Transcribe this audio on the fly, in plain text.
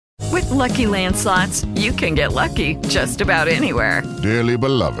Lucky Land Slots, you can get lucky just about anywhere. Dearly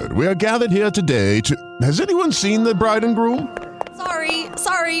beloved, we are gathered here today to... Has anyone seen the bride and groom?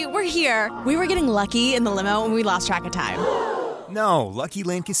 Sorry, we're here. We were getting lucky in the limo and we lost track of time. No, Lucky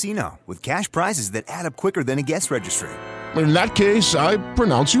Land Casino, with cash prizes that add up quicker than a guest registry. In that case, I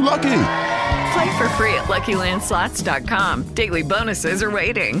pronounce you lucky. Play for free at LuckyLandSlots.com. Daily bonuses are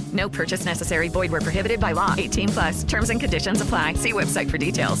waiting. No purchase necessary. Void where prohibited by law. 18+. Terms and conditions apply. See website for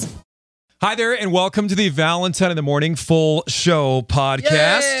details. Hi there, and welcome to the Valentine in the Morning Full Show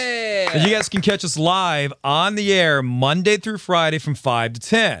podcast. And you guys can catch us live on the air Monday through Friday from 5 to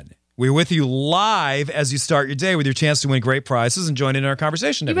 10. We're with you live as you start your day with your chance to win great prizes and join in our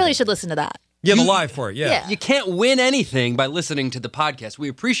conversation. You really should listen to that. Yeah, the live for it, yeah. You can't win anything by listening to the podcast. We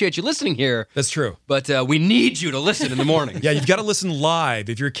appreciate you listening here. That's true. But we need you to listen in the morning. Yeah, you've got to listen live.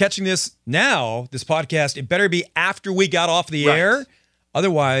 If you're catching this now, this podcast, it better be after we got off the air.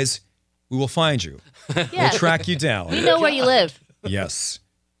 Otherwise, we will find you. Yeah. We'll track you down. We know where you live. Yes.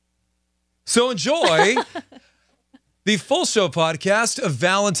 So enjoy the Full Show podcast of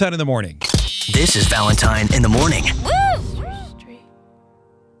Valentine in the Morning. This is Valentine in the Morning. Woo!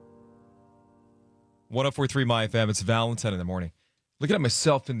 104.3 My FM. It's Valentine in the Morning. Looking at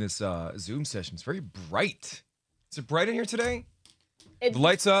myself in this Zoom session. It's very bright. Is it bright in here today? The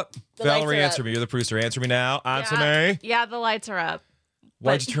lights up. Valerie, answer me. You're the producer. Answer me now. Answer me. Yeah, the lights are up.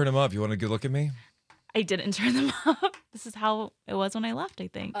 Why'd you turn them up? You want a good look at me? I didn't turn them up. This is how it was when I left, I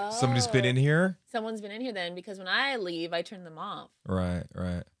think. Somebody's been in here? Someone's been in here then, because when I leave, I turn them off. Right.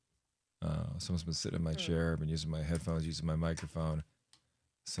 Someone's been sitting in my chair, been using my headphones, using my microphone.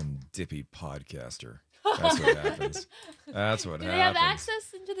 Some dippy podcaster. That's what happens. That's what happens. Do they have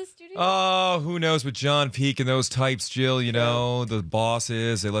access into the studio? Oh, who knows with John Peake and those types, Jill, you know, the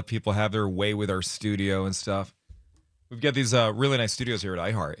bosses, they let people have their way with our studio and stuff. We've got these really nice studios here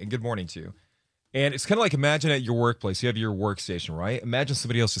at iHeart, and good morning to you. And it's kind of like, imagine at your workplace, you have your workstation, right? Imagine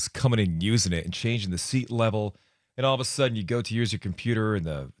somebody else just coming in and using it and changing the seat level, and all of a sudden you go to use your computer and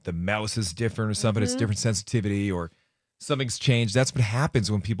the mouse is different or something, it's different sensitivity or something's changed. That's what happens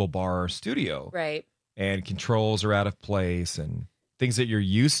when people borrow our studio. Right. And controls are out of place and things that you're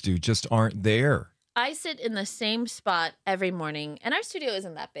used to just aren't there. I sit in the same spot every morning, and our studio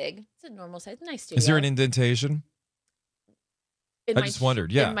isn't that big. It's a normal size, nice studio. Is there an indentation? I just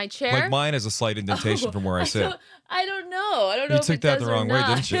wondered. Yeah. In my chair? Like mine has a slight indentation from where I sit. I don't know. I don't know You if took it that does the or wrong way,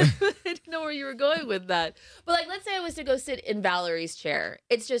 not. didn't you? I didn't know where you were going with that. But like, let's say I was to go sit in Valerie's chair.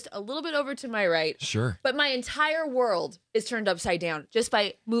 It's just a little bit over to my right. Sure. But my entire world is turned upside down just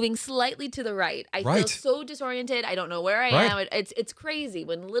by moving slightly to the right. I feel so disoriented. I don't know where I am. It's crazy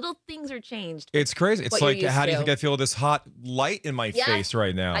when little things are changed. It's crazy. It's like, how do you think I feel with this hot light in my face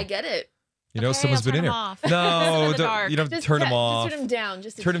right now? I get it. You know, someone's been in here. Off. No, you don't Just turn them off. Just turn them down.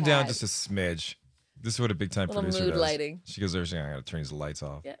 Turn them down just a smidge. This is what a big time Little producer mood does. lighting. She goes, "There's, I gotta turn these lights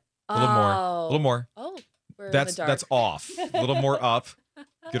off. Yeah. A little more. Oh, we're in That's the dark. off. A little more up.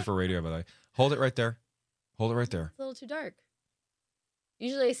 Good for radio, by the way. Hold it right there. Hold it right there. It's a little too dark.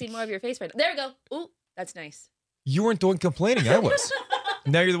 Usually I see more of your face right now. There we go. Ooh, that's nice. You weren't the one complaining. I was.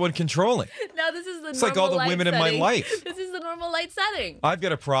 Now you're the one controlling. Now this is the It's like all the women in my life. This is the normal light setting. I've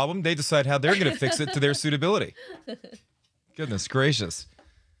got a problem. They decide how they're going to fix it to their suitability. Goodness gracious.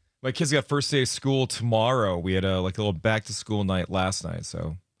 My kid's got first day of school tomorrow. We had a little back to school night last night,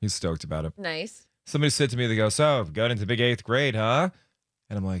 so he's stoked about it. Nice. Somebody said to me, they go, "So, got into big 8th grade, huh?"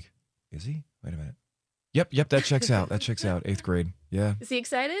 And I'm like, "Is he? Wait a minute. Yep, that checks out. That checks out. 8th grade. Yeah." Is he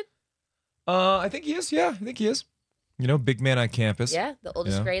excited? I think he is. Yeah, I think he is. You know, big man on campus. Yeah, the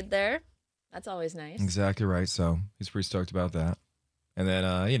oldest grade there. That's always nice. Exactly right. So he's pretty stoked about that. And then,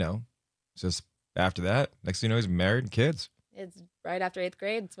 just after that, next thing you know, he's married and kids. It's right after 8th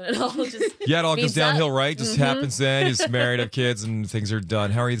grade. It's when it all just Yeah, it all goes speeds downhill, up. right? Just happens then. He's married, have kids, and things are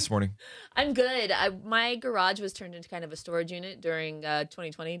done. How are you this morning? I'm good. My garage was turned into kind of a storage unit during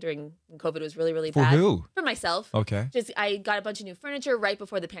 2020, when COVID was really, really For bad. who? For myself. Okay. Just I got a bunch of new furniture right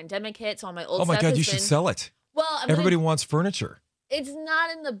before the pandemic hit, so all my old Oh my stuff God, has you should been- sell it. Well, Everybody wants furniture. It's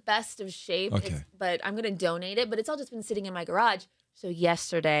not in the best of shape, Okay. but I'm going to donate it. But it's all just been sitting in my garage. So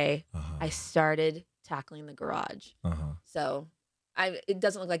yesterday, I started tackling the garage. So it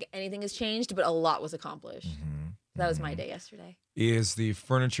doesn't look like anything has changed, but a lot was accomplished. That was my day yesterday. Is the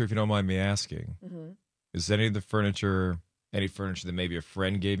furniture, if you don't mind me asking, is any of the furniture, any furniture that maybe a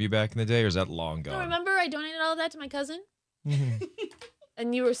friend gave you back in the day, or is that long So gone? remember I donated all of that to my cousin?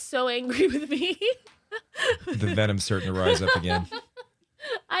 And you were so angry with me. The venom's starting to rise up again.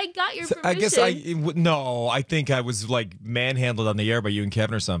 I got your permission. I guess I think I was like manhandled on the air by you and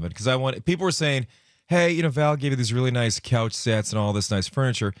Kevin or something, because people were saying, "Hey, Val gave you these really nice couch sets and all this nice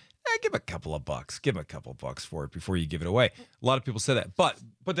furniture. give him a couple of bucks. Give him a couple of bucks for it before you give it away. A lot of people say that, but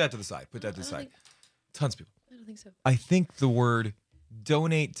put that to the side. Tons of people. I don't think so. I think the word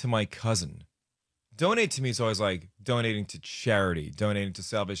donate to my cousin. Donate to me is always like donating to charity, donating to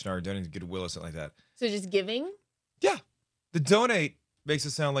Salvation Army, donating to Goodwill or something like that. So just giving? Yeah. The donate makes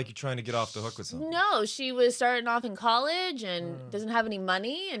it sound like you're trying to get off the hook with something. No, she was starting off in college and doesn't have any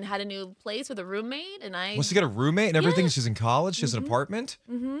money and had a new place with a roommate. And Well, she got a roommate and everything. Yeah. She's in college. She has an apartment.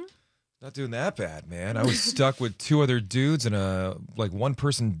 Not doing that bad, man. I was stuck with 2 other dudes in a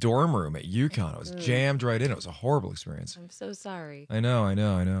one-person dorm room at UConn. I was jammed right in. It was a horrible experience. I'm so sorry. I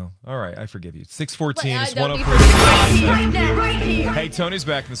know. All right, I forgive you. 614 But, is don't be 104. Hey, Tony's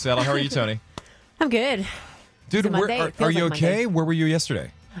back in the saddle. How are you, Tony? I'm good. Dude, It's a Monday. It are feels you like okay? Monday. Where were you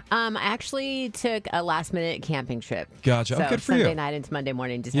yesterday? I actually took a last-minute camping trip. Gotcha. So Oh, good for Sunday you. night into Monday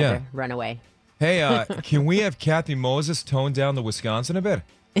morning, just Yeah. had to run away. Hey, can we have Kathy Moses tone down the Wisconsin a bit?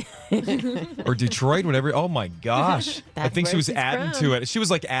 Or Detroit, whatever. Oh my gosh. I That's think she where was she's adding from. to it. She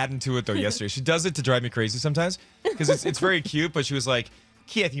was like adding to it though yesterday. She does it to drive me crazy sometimes because it's very cute, but she was like,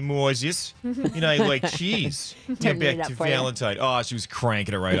 Kathy Moses, I like cheese. Get Turning it back up to for you. Valentine. Oh, she was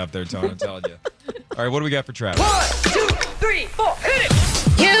cranking it right up there, Tony. I'm telling you. All right, what do we got for Travis? 1, 2, 3, 4, hit it!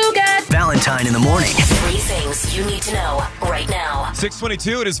 You got Valentine in the morning. 3 things you need to know right now.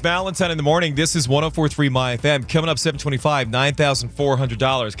 622, it is Valentine in the morning. This is 104.3 My FM. Coming up 725,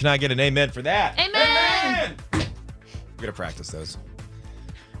 $9,400. Can I get an amen for that? Amen! We're going to practice those.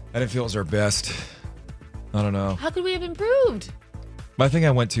 I didn't feel it was our best. I don't know. How could we have improved? But I think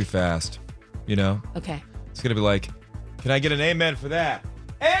I went too fast. Okay. It's going to be like, can I get an amen for that?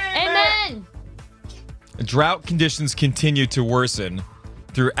 Amen! Drought conditions continue to worsen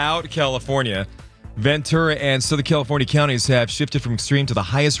throughout California. Ventura and Southern California counties have shifted from extreme to the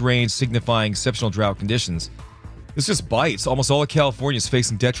highest range, signifying exceptional drought conditions. This just bites. Almost all of California is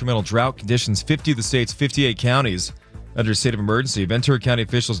facing detrimental drought conditions. 50 of the state's 58 counties under a state of emergency. Ventura County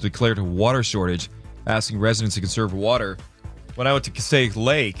officials declared a water shortage, asking residents to conserve water. When I went to Passaic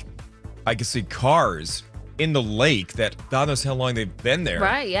Lake, I could see cars in the lake that God knows how long they've been there.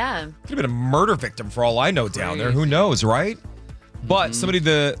 Right, yeah. Could have been a murder victim for all I know down there. Who knows, right? But somebody,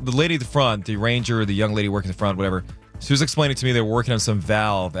 the lady at the front, the ranger, the young lady working at the front, whatever, she was explaining to me they were working on some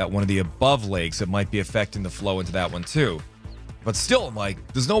valve at one of the above lakes that might be affecting the flow into that one too. But still, I'm like,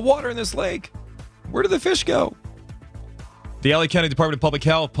 there's no water in this lake. Where did the fish go? The LA County Department of Public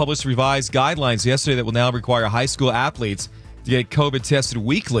Health published revised guidelines yesterday that will now require high school athletes to get COVID tested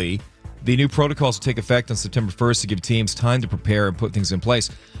weekly. The new protocols will take effect on September 1st to give teams time to prepare and put things in place.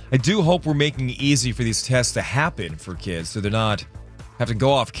 I do hope we're making it easy for these tests to happen for kids so they're not having to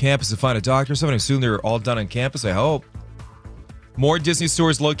go off campus and find a doctor or something. I assume they're all done on campus, I hope. More Disney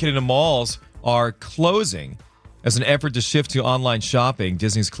stores located in malls are closing as an effort to shift to online shopping.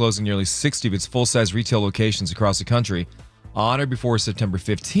 Disney's closing nearly 60 of its full-size retail locations across the country on or before September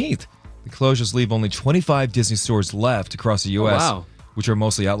 15th. The closures leave only 25 Disney stores left across the U.S., which are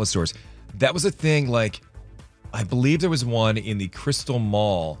mostly outlet stores. That was a thing, I believe there was one in the Crystal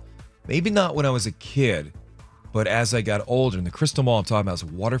Mall. Maybe not when I was a kid, but as I got older. And the Crystal Mall I'm talking about is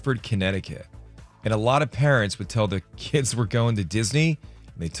Waterford, Connecticut. And a lot of parents would tell their kids were going to Disney,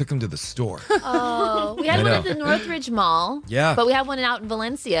 and they took them to the store. Oh, we had one at the Northridge Mall. Yeah. But we have one out in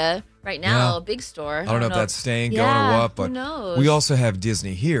Valencia right now, a big store. I don't know if that's staying, going, or what, but who knows? we also have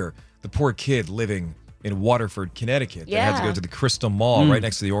Disney here. The poor kid living in Waterford, Connecticut, that had to go to the Crystal Mall right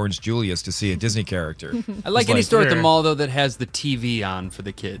next to the Orange Julius to see a Disney character. I like any store at the mall though that has the TV on for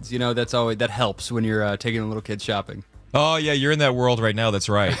the kids. That helps when you're taking the little kids shopping. Oh yeah, you're in that world right now. That's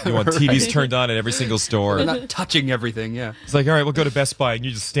right. You want TVs turned on at every single store. They're not touching everything. Yeah. It's like, all right, we'll go to Best Buy, and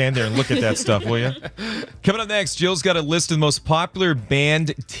you just stand there and look at that stuff, will you? Coming up next, Jill's got a list of the most popular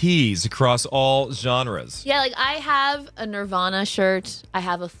band tees across all genres. Yeah, I have a Nirvana shirt. I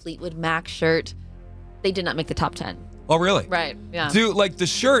have a Fleetwood Mac shirt. They did not make the top 10. Oh, really? Right, yeah. Dude, the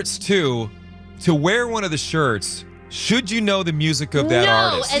shirts, too, to wear one of the shirts, should you know the music of that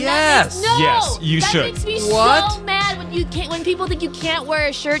artist? And Yes, you should. That makes me so mad when people think you can't wear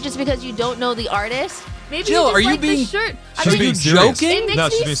a shirt just because you don't know the artist. Maybe Jill, you just are you like being- the shirt. She's being serious. joking? It makes No,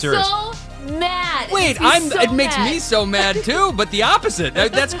 she's me being serious. so mad. Wait, it makes me so mad too, but the opposite.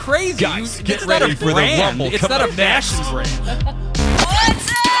 That's crazy. Guys, get it's ready not a for the brand. rumble. It's Coming not a up next. fashion brand.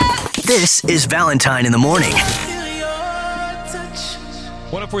 This is Valentine in the morning.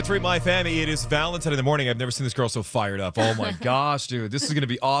 104.3 My Family. It is Valentine in the morning. I've never seen this girl so fired up. Oh my gosh, dude. This is going to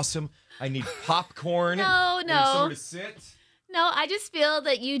be awesome. I need popcorn. No, I need no. somewhere to sit. No, I just feel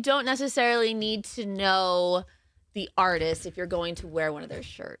that you don't necessarily need to know the artist if you're going to wear one of their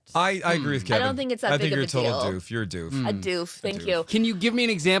shirts. I agree with Kevin. I don't think it's that big of a deal. I think you're a total doof. You're a doof. A doof. Thank you. Can you give me an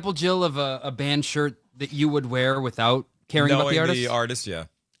example, Jill, of a band shirt that you would wear without caring about the Knowing artist? the artist, yeah.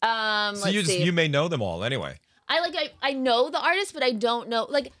 So you may know them all anyway. I know the artist, but I don't know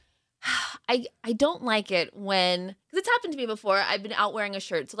I don't like it when, because it's happened to me before. I've been out wearing a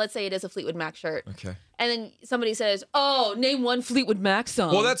shirt. So let's say it is a Fleetwood Mac shirt. Okay. And then somebody says, "Oh, name one Fleetwood Mac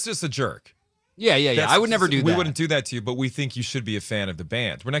song." Well, that's just a jerk. Yeah. I would never do that. We wouldn't do that to you, but we think you should be a fan of the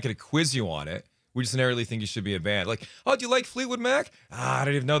band. We're not going to quiz you on it. We just narrowly think you should be a band. Like, oh, do you like Fleetwood Mac? I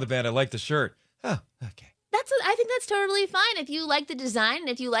don't even know the band. I like the shirt. Oh, okay. I think that's totally fine. If you like the design and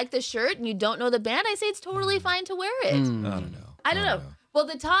if you like the shirt and you don't know the band, I say it's totally fine to wear it. I don't know. I don't know. Well,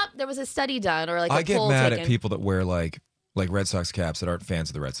 there was a study done or like I a get poll mad taken. at people that wear like Red Sox caps that aren't fans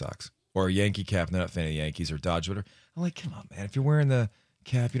of the Red Sox, or a Yankee cap and they're not a fan of the Yankees, or Dodge, whatever. I'm like, come on, man. If you're wearing the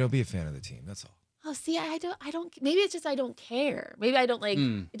cap, be a fan of the team. That's all. Oh, see, I don't. Maybe it's just I don't care. Maybe I don't like.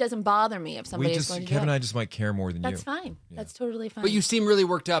 It doesn't bother me if somebody is going to do Kevin it. and I just might care more than That's you. fine. Yeah. That's totally fine. But you seem really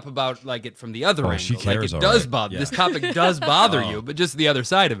worked up about like it from the other angle. She cares, like it does right. bother. Yeah. This topic does bother you, but just the other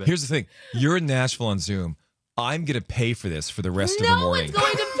side of it. Here's the thing: you're in Nashville on Zoom. I'm gonna pay for this for the rest of the No morning. one's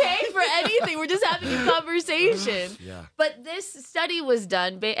going to pay for anything. We're just having a conversation. Yeah. But this study was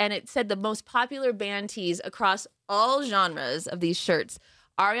done, and it said the most popular band tees across all genres of these shirts: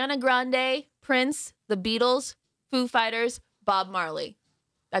 Ariana Grande, Prince, The Beatles, Foo Fighters, Bob Marley.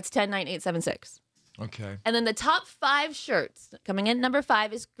 That's 10, 9, 8, 7, 6. Okay. And then the top 5 shirts coming in number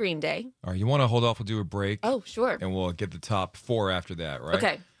 5 is Green Day. All right. You want to hold off? We'll do a break. Oh, sure. And we'll get the top 4 after that, right?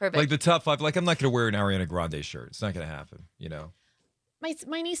 Okay, perfect. Like the top 5. Like I'm not gonna wear an Ariana Grande shirt. It's not gonna happen.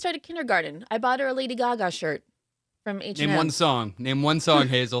 My niece started kindergarten. I bought her a Lady Gaga shirt from H&M. Name one song. Name one song,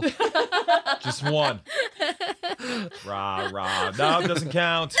 Hazel. Just one. Rah, rah. No, it doesn't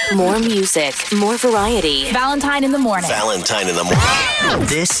count. More music, more variety. Valentine in the morning. Valentine in the morning.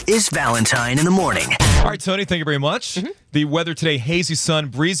 This is Valentine in the morning. All right, Tony, thank you very much. The weather today, hazy sun,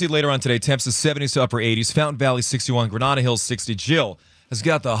 breezy later on today, temps to 70s to upper 80s, Fountain Valley 61, Granada Hills 60. Jill has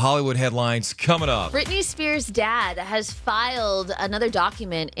got the Hollywood headlines coming up. Britney Spears' dad has filed another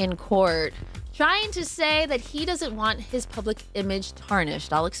document in court trying to say that he doesn't want his public image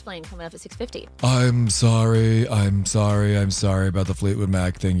tarnished. I'll explain coming up at 6:50. I'm sorry about the Fleetwood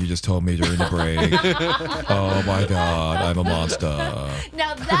Mac thing you just told me during the break. Oh my God, I'm a monster.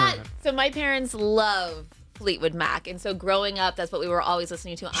 Now so my parents love Fleetwood Mac, and so growing up, that's what we were always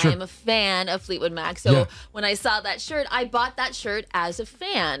listening to. Sure. I am a fan of Fleetwood Mac, so when I saw that shirt, I bought that shirt as a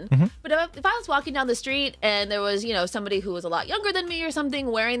fan. But if I was walking down the street and there was, somebody who was a lot younger than me or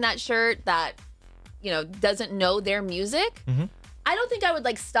something wearing that shirt that, doesn't know their music, I don't think I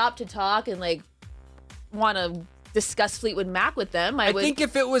would stop to talk and want to discuss Fleetwood Mac with them. I think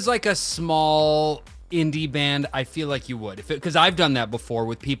if it was like a small indie band, I feel like you would. Because I've done that before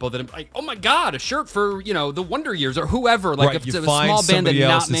with people that I'm like, oh my God, a shirt for, the Wonder Years or whoever. Like if it's a small band that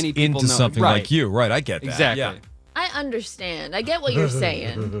not many people into know. something Right. like you. Right, I get that. Exactly. Yeah. I understand. I get what you're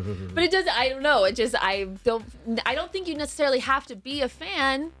saying. But it doesn't, I don't know. I don't think you necessarily have to be a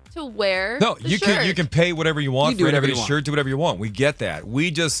fan to wear No, the you shirt. can pay whatever you want You do for whatever whatever you want. shirt, do whatever you want. We get that.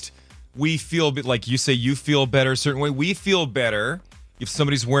 We feel like you say you feel better a certain way. We feel better if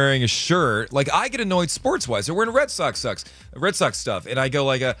somebody's wearing a shirt. Like I get annoyed sports wise. They're wearing Red Sox stuff, and I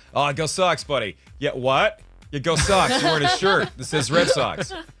go go Sox, buddy. Yeah, what? You go Sox. You're wearing a shirt that says Red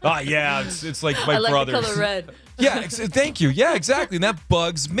Sox. Yeah, it's like my I like brothers. the color red. Yeah, thank you. Yeah, exactly. And that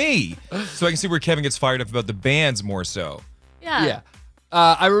bugs me. So I can see where Kevin gets fired up about the bands more so. Yeah.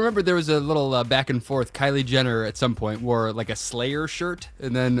 I remember there was a little back and forth. Kylie Jenner at some point wore like a Slayer shirt,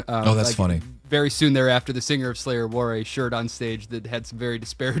 and then that's funny. Very soon thereafter, the singer of Slayer wore a shirt on stage that had some very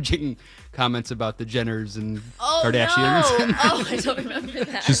disparaging comments about the Jenners and Kardashians. No. Oh, I don't remember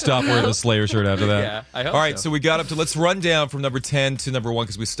that. She stopped wearing the Slayer shirt after that. Yeah, I hope All right, so. so we got up to, let's run down from number 10 to number 1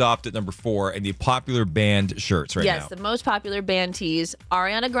 because we stopped at number 4 and the popular band shirts right Yes, now. the most popular band tees: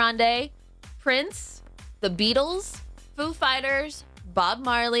 Ariana Grande, Prince, The Beatles, Foo Fighters, Bob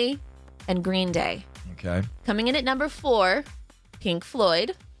Marley, and Green Day. Okay. Coming in at number 4, Pink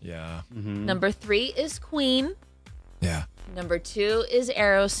Floyd. Yeah. Number 3 is Queen. Yeah. Number 2 is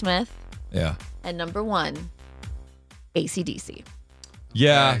Aerosmith. Yeah. And number 1, AC/DC.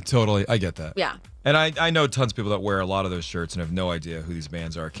 Yeah, totally. I get that. Yeah. And I know tons of people that wear a lot of those shirts and have no idea who these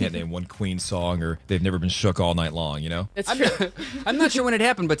bands are. Can't name one Queen song, or they've never been shook all night long, It's true. I'm not sure when it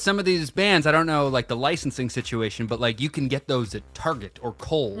happened, but some of these bands, I don't know, like the licensing situation, but you can get those at Target or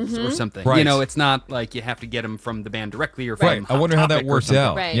Kohl's or something. Right. It's not like you have to get them from the band directly or from Right. I Hot wonder how that Topic or works something.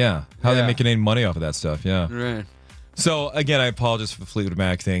 out. Right. Yeah. How they Yeah. making any money off of that stuff. Yeah. Right. So, again, I apologize for the Fleetwood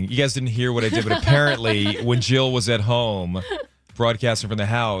Mac thing. You guys didn't hear what I did, but apparently when Jill was at home broadcasting from the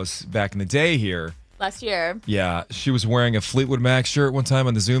house back in the day here. Last year. Yeah, she was wearing a Fleetwood Mac shirt one time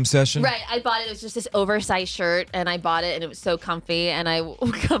on the Zoom session. Right, I bought it. It was just this oversized shirt, and I bought it, and it was so comfy. And I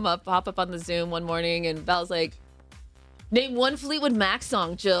pop up on the Zoom one morning, and Val's like, name one Fleetwood Mac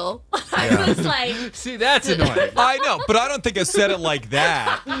song, Jill. I was like... See, that's annoying. I know, but I don't think I said it like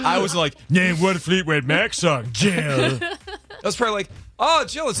that. I was like, name one Fleetwood Mac song, Jill. I was probably like, oh,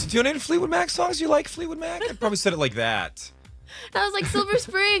 Jill, do you know any Fleetwood Mac songs? You like Fleetwood Mac? I probably said it like that. I was like, Silver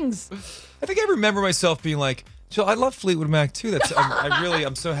Springs. I think I remember myself being like, Jill, I love Fleetwood Mac too.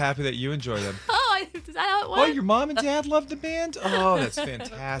 I'm so happy that you enjoy them. Is that how it went? Oh, your mom and dad love the band? Oh, that's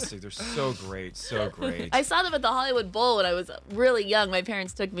fantastic. They're so great, so great. I saw them at the Hollywood Bowl when I was really young. My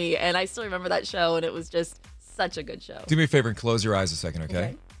parents took me, and I still remember that show, and it was just such a good show. Do me a favor and close your eyes a second,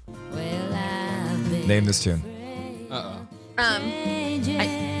 okay? Name this tune.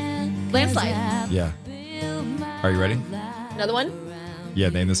 Landslide. Yeah. Are you ready? Another one? Yeah,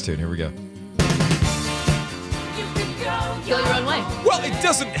 name this tune. Here we go. Go your own way. Well, it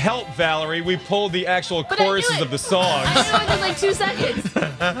doesn't help, Valerie. We pulled the actual choruses of the songs. I knew it in like 2 seconds.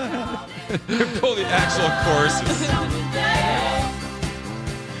 We pulled the actual choruses.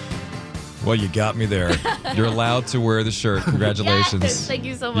 Well, you got me there. You're allowed to wear the shirt. Congratulations. Yes, thank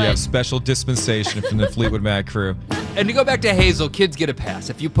you so much. You have special dispensation from the Fleetwood Mac crew. And to go back to Hazel, kids get a pass.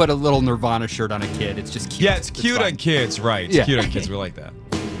 If you put a little Nirvana shirt on a kid, it's just cute. Yeah, it's cute on kids, right. It's cute on kids. We like that.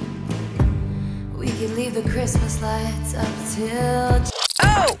 We could leave the Christmas lights up till...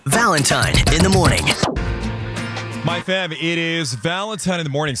 Oh! Valentine in the morning. My fam, it is Valentine in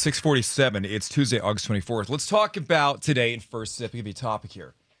the morning, 6:47. It's Tuesday, August 24th. Let's talk about today in First Sip. It could be a topic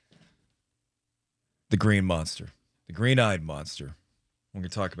here. The green monster. The green-eyed monster. We're going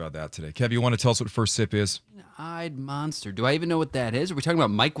to talk about that today. Kev, you want to tell us what First Sip is? Green-eyed monster. Do I even know what that is? Are we talking about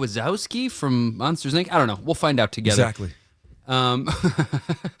Mike Wazowski from Monsters, Inc.? I don't know. We'll find out together. Exactly.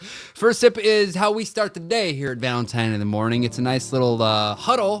 First Sip is how we start the day here at Valentine in the morning. It's a nice little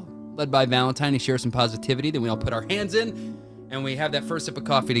huddle led by Valentine. He shares some positivity. Then we all put our hands in and we have that first sip of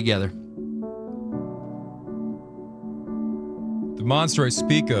coffee together. The monster I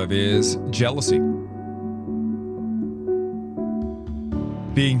speak of is jealousy.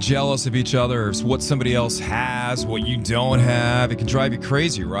 Being jealous of each other, what somebody else has, what you don't have. It can drive you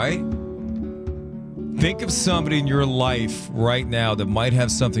crazy, right? Think of somebody in your life right now that might have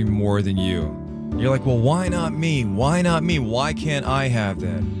something more than you. You're like, well, why not me? Why not me? Why can't I have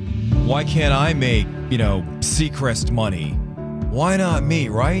that? Why can't I make, Seacrest money? Why not me,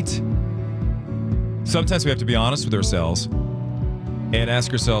 right? Sometimes we have to be honest with ourselves and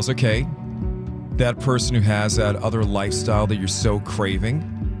ask ourselves, okay, that person who has that other lifestyle that you're so craving,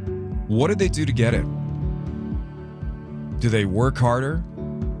 what did they do to get it? Do they work harder?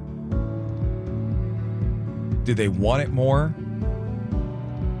 Did they want it more?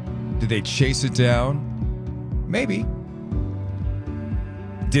 Did they chase it down? Maybe.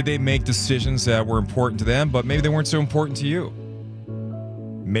 Did they make decisions that were important to them, but maybe they weren't so important to you?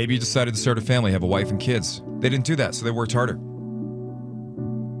 Maybe you decided to start a family, have a wife and kids. They didn't do that, so they worked harder.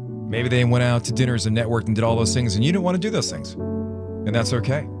 Maybe they went out to dinners and networked and did all those things, and you didn't want to do those things. And that's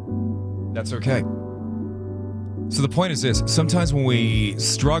okay. That's okay. So the point is this, sometimes when we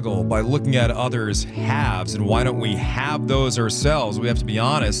struggle by looking at others' haves and why don't we have those ourselves, we have to be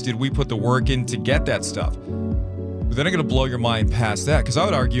honest, did we put the work in to get that stuff? But then I'm going to blow your mind past that, because I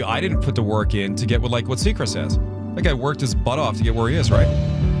would argue I didn't put the work in to get what Seacrest has. That guy worked his butt off to get where he is, right?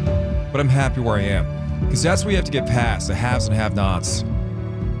 But I'm happy where I am. Because that's what you have to get past, the haves and have-nots.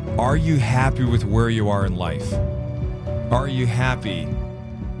 Are you happy with where you are in life? Are you happy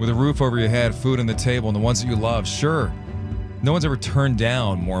with a roof over your head, food on the table, and the ones that you love? Sure. No one's ever turned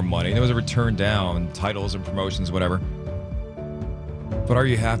down more money. No one's ever turned down titles and promotions, whatever. But are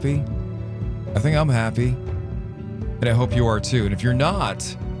you happy? I think I'm happy. And I hope you are too. And if you're not,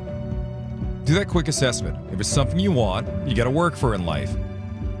 do that quick assessment. If it's something you want, you got to work for in life.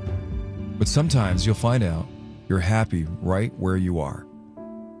 But sometimes you'll find out you're happy right where you are.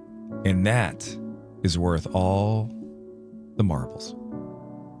 And that is worth all the marbles.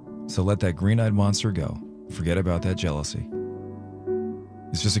 So let that green-eyed monster go. Forget about that jealousy.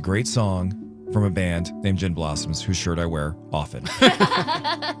 It's just a great song from a band named Gin Blossoms, whose shirt I wear often.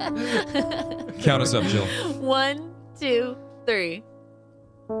 Count us up, Jill. 1, 2, 3.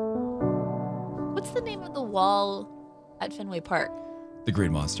 What's the name of the wall at Fenway Park? The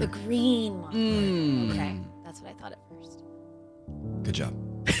Green Monster. The Green Monster. Okay, that's what I thought at first. Good job.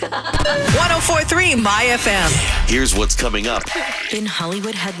 104.3 My FM. Here's what's coming up in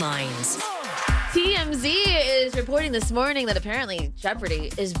Hollywood headlines. TMZ is reporting this morning that apparently Jeopardy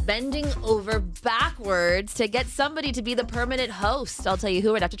is bending over backwards to get somebody to be the permanent host. I'll tell you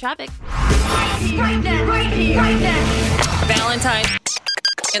who right after traffic. Right now. Valentine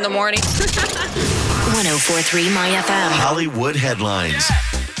in the morning. 104.3 My FM. Hollywood headlines.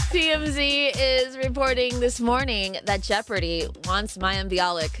 TMZ is reporting this morning that Jeopardy wants Mayim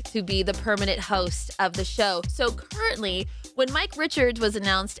Bialik to be the permanent host of the show. So currently, when Mike Richards was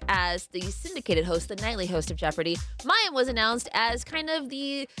announced as the syndicated host, the nightly host of Jeopardy, Mayim was announced as kind of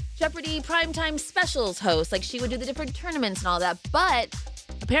the Jeopardy primetime specials host. Like, she would do the different tournaments and all that. But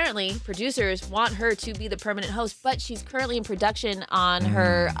apparently, producers want her to be the permanent host, but she's currently in production on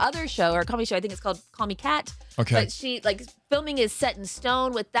her other show, or comedy show. I think it's called Call Me Kat. Okay. But she, filming is set in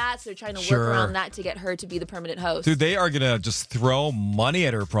stone with that, so they're trying to work around that to get her to be the permanent host. Dude, they are going to just throw money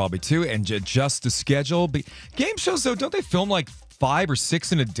at her probably, too, and adjust the schedule. But game shows, though, don't they film like 5 or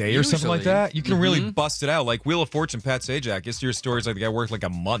 6 in a day or something like that? You can really bust it out. Like Wheel of Fortune, Pat Sajak, yesterday's stories like the guy worked like a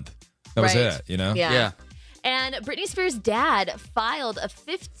month. That was it, you know? Yeah. And Britney Spears' dad filed a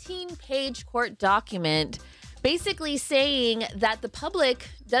 15-page court document basically saying that the public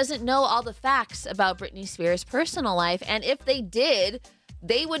doesn't know all the facts about Britney Spears' personal life. And if they did,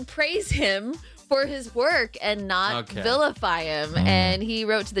 they would praise him for his work and not vilify him. And he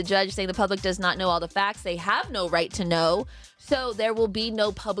wrote to the judge saying the public does not know all the facts. They have no right to know. So there will be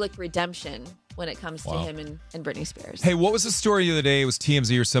no public redemption when it comes to him and Britney Spears. Hey, what was the story the other day? It was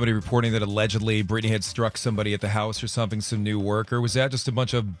TMZ or somebody reporting that allegedly Britney had struck somebody at the house or something, some new worker. Was that just a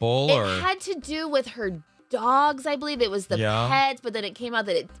bunch of bull? It had to do with her dogs, I believe. It was the pets, but then it came out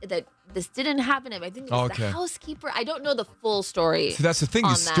that that this didn't happen. I think it was the housekeeper. I don't know the full story. See, that's the thing.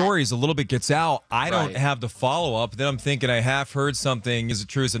 These stories, a little bit gets out. I don't have the follow-up. Then I'm thinking I have heard something. Is it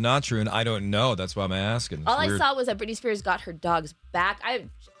true? Is it not true? And I don't know. That's why I'm asking. All I saw was that Britney Spears got her dogs back.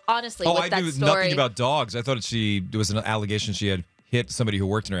 Honestly, with that knew story, nothing about dogs. I thought it was an allegation she had hit somebody who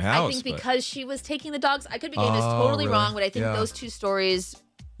worked in her house. I think because she was taking the dogs. I could be getting this totally wrong, but I think those two stories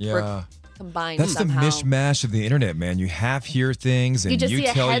were combined. That's somehow. the mishmash of the internet, man. You hear things, and you just see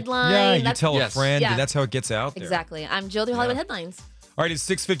a headline. You tell a friend, and that's how it gets out there. Exactly. I'm Jill, the Hollywood Headlines. All right, it's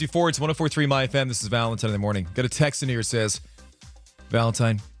 6:54. It's 104.3 My FM. This is Valentine in the morning. Got a text in here that says,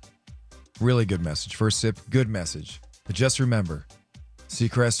 Valentine, really good message. First sip, good message. But just remember,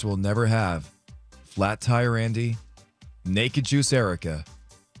 Seacrest will never have Flat Tire Andy, Naked Juice Erica,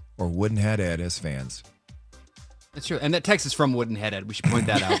 or Wooden Head Ed as fans. That's true. And that text is from Wooden Head Ed. We should point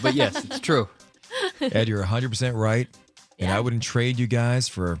that out. But yes, it's true. Ed, you're 100% right. And I wouldn't trade you guys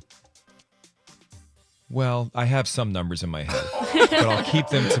for, well, I have some numbers in my head. But I'll keep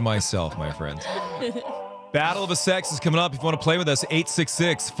them to myself, my friends. Battle of the Sex is coming up. If you want to play with us,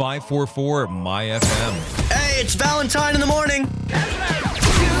 866-544-MY-FM. Hey, it's Valentine in the morning.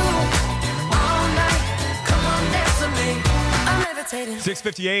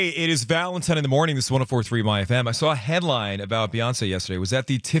 6:58. It is Valentine in the morning. This is 104.3 My FM. I saw a headline about Beyonce yesterday. Was that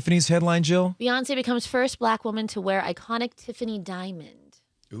the Tiffany's headline, Jill? Beyonce becomes first black woman to wear iconic Tiffany diamond.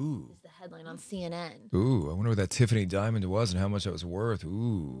 Ooh. Is the headline on CNN. Ooh, I wonder what that Tiffany diamond was and how much that was worth.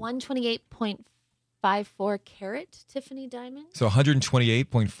 Ooh. 128.54 carat Tiffany diamond. So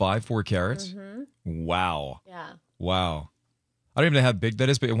 128.54 carats? Mm-hmm. Wow. Yeah. Wow. I don't even know how big that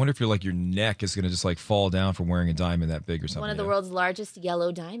is, but I wonder if your neck is going to just fall down from wearing a diamond that big or something. One of the world's largest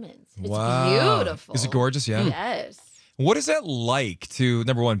yellow diamonds. It's beautiful. Is it gorgeous? Yeah. Yes. What is that like to,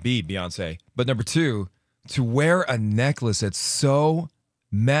 number one, be Beyonce, but number two, to wear a necklace that's so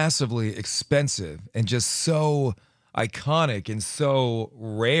massively expensive and just so iconic and so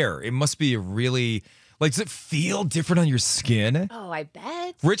rare? It must be a really... does it feel different on your skin? Oh, I bet.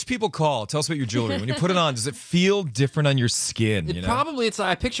 Rich people call. Tell us about your jewelry. When you put it on, does it feel different on your skin? Probably.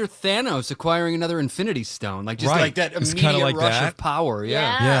 I picture Thanos acquiring another Infinity Stone. Like that immediate rush of power.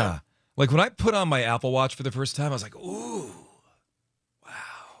 Yeah. Like when I put on my Apple Watch for the first time, I was like, ooh, wow.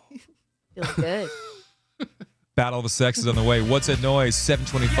 Feels good. Battle of the Sexes on the way. What's that noise?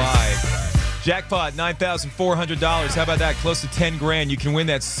 725. Jackpot, $9,400. How about that? Close to 10 grand. You can win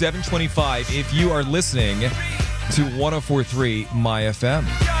that $725 if you are listening to 104.3 My FM.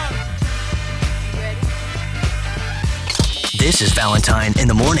 This is Valentine in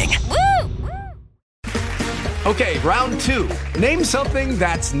the morning. Okay, round 2. Name something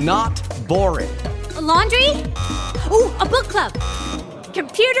that's not boring. A laundry? Ooh, a book club.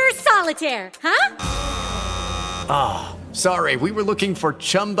 Computer solitaire, huh? Ah, sorry, we were looking for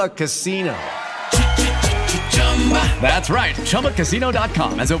Chumba Casino. That's right,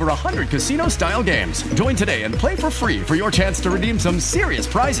 ChumbaCasino.com has over 100 casino-style games. Join today and play for free for your chance to redeem some serious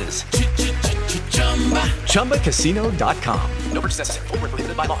prizes. ChumbaCasino.com. No purchase necessary. Void where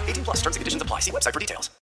prohibited by law. 18+ terms and conditions apply. See website for details.